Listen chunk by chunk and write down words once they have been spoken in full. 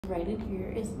Right in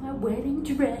here is my wedding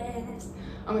dress.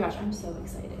 Oh my gosh, I'm so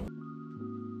excited.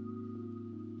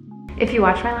 If you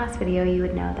watched my last video, you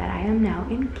would know that I am now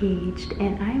engaged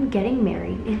and I am getting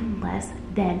married in less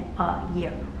than a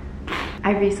year.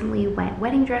 I recently went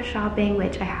wedding dress shopping,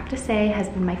 which I have to say has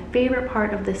been my favorite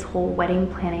part of this whole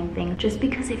wedding planning thing, just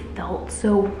because it felt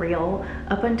so real.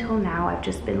 Up until now, I've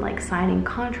just been like signing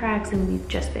contracts and we've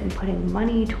just been putting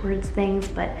money towards things,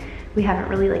 but we haven't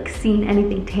really like seen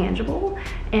anything tangible.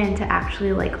 And to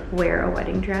actually like wear a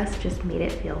wedding dress just made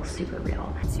it feel super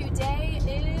real. Today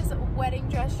is wedding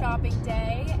dress shopping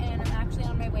day, and I'm actually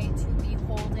on my way to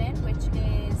BHLDN, which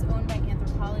is owned by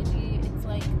Anthropologie. It's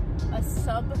like a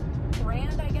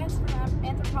sub-brand, I guess, from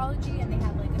Anthropologie, and they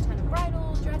have like a ton of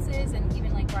bridal dresses and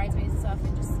even like bridesmaids and stuff,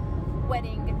 and just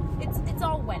wedding. It's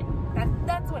all wedding.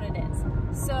 That's what it is.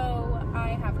 So I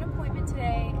have an appointment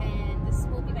today, and this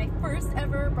will be my first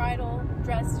ever bridal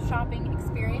dress shopping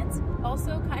experience.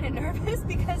 Also kind of nervous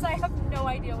because I have no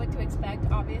idea what to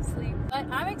expect, obviously. But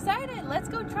I'm excited. Let's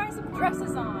go try some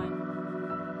dresses on.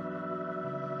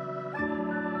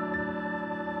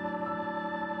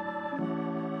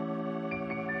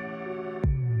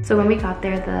 So when we got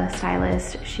there, the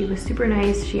stylist, she was super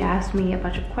nice. She asked me a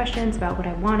bunch of questions about what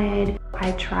I wanted.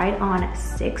 I tried on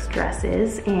 6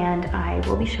 dresses and I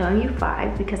will be showing you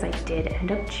 5 because I did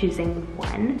end up choosing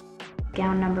 1.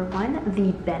 Gown number 1,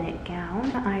 the Bennett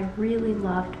gown. I really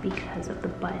loved because of the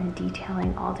button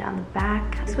detailing all down the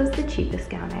back. This was the cheapest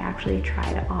gown I actually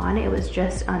tried on. It was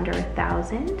just under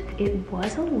 $1,000. It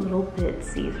was a little bit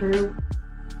see-through.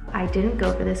 I didn't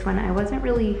go for this one. I wasn't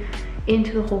really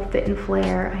into the whole fit and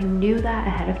flare. I knew that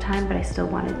ahead of time, but I still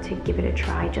wanted to give it a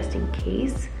try just in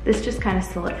case. This just kind of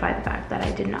solidified the fact that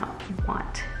I did not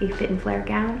want a fit and flare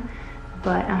gown,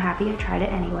 but I'm happy I tried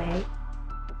it anyway.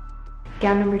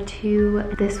 Gown number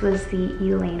 2, this was the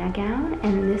Elena gown,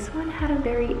 and this one had a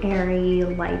very airy,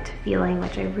 light feeling,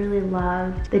 which I really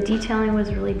loved. The detailing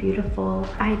was really beautiful.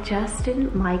 I just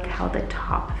didn't like how the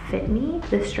top fit me.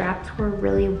 The straps were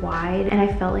really wide, and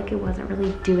I felt like it wasn't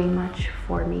really doing much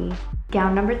for me.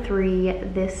 Gown number 3,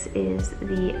 this is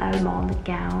the Allemande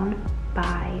gown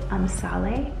by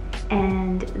Amsale.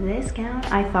 And this gown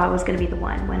I thought was gonna be the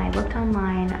one. When I looked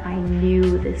online, I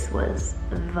knew this was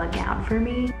the gown for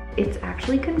me. It's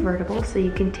actually convertible, so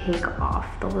you can take off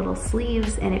the little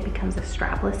sleeves and it becomes a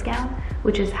strapless gown,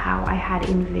 which is how I had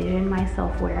envisioned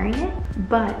myself wearing it.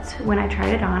 But when I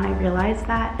tried it on, I realized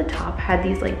that the top had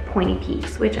these like pointy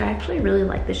peaks, which I actually really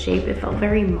liked the shape. It felt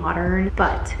very modern,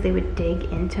 but they would dig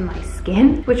into my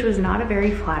skin, which was not a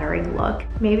very flattering look.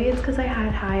 Maybe it's because I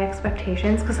had high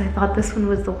expectations because I thought this one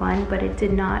was the one, but it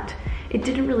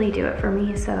didn't really do it for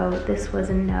me, so this was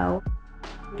a no.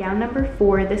 Gown number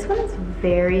 4, this one is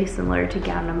very similar to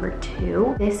gown number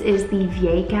 2. This is the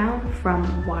Vieille gown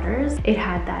from Waters. It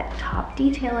had that top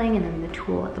detailing and then the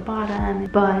tulle at the bottom.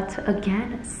 But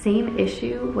again, same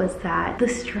issue was that the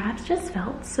straps just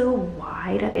felt so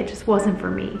wide. It just wasn't for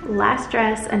me. Last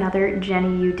dress, another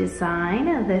Jenny Yu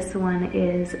design. This one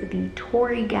is the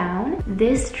Tory gown.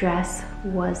 This dress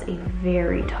was a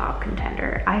very top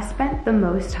contender. I spent the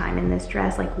most time in this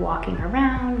dress like walking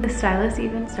around. The stylist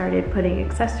even started putting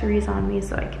accessories on me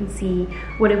so I can see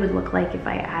what it would look like if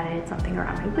I added something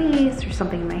around my waist or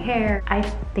something in my hair. I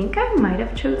think I might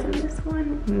have chosen this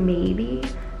one, maybe.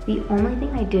 The only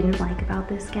thing I didn't like about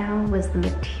this gown was the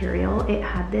material. It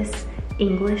had this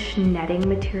English netting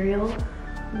material,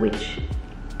 which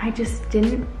I just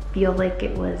didn't feel like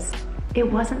it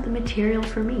wasn't the material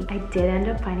for me. I did end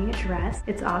up finding a dress.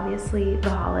 It's obviously the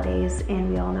holidays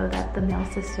and we all know that the mail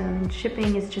system and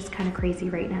shipping is just kind of crazy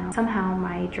right now. Somehow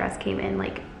my dress came in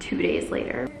like 2 days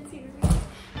later.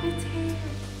 It's here.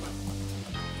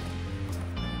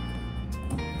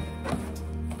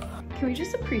 Can we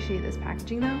just appreciate this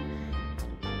packaging though?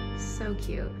 So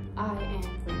cute. I am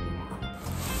freaking out.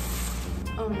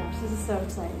 Oh my gosh, this is so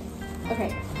exciting.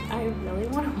 Okay, I really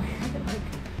want to wear it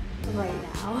like right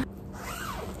now.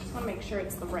 I want to make sure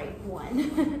it's the right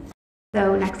one.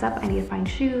 So next up, I need to find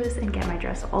shoes and get my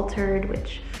dress altered,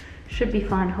 which should be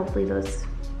fun. Hopefully those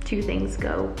 2 things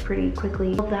go pretty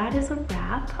quickly. Well, that is a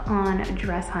wrap on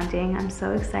dress hunting. I'm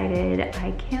so excited.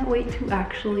 I can't wait to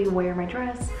actually wear my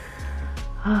dress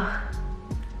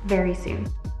very soon.